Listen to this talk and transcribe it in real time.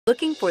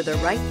Looking for the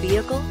right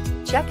vehicle?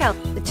 Check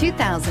out the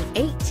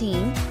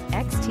 2018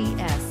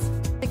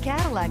 XTS. The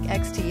Cadillac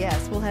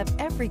XTS will have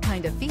every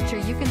kind of feature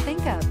you can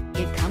think of.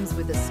 It comes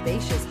with a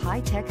spacious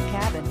high-tech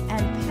cabin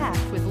and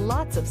packed with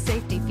lots of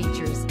safety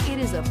features. It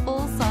is a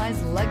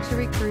full-size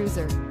luxury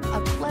cruiser,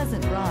 a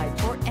pleasant ride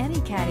for any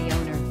Caddy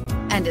owner,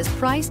 and is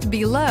priced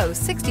below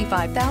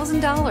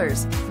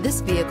 $65,000.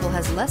 This vehicle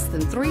has less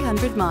than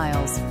 300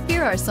 miles.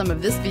 Here are some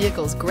of this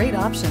vehicle's great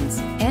options: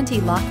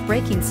 anti-lock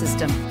braking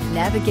system,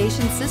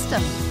 navigation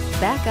system,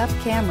 backup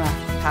camera,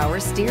 power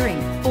steering,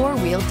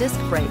 four-wheel disc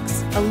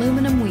brakes,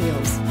 aluminum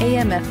wheels,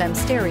 AM/FM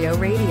stereo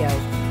radio,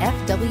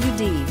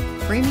 FWD,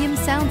 premium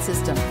sound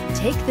system.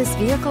 Take this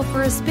vehicle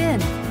for a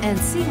spin and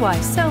see why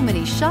so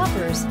many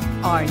shoppers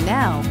are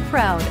now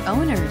proud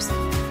owners.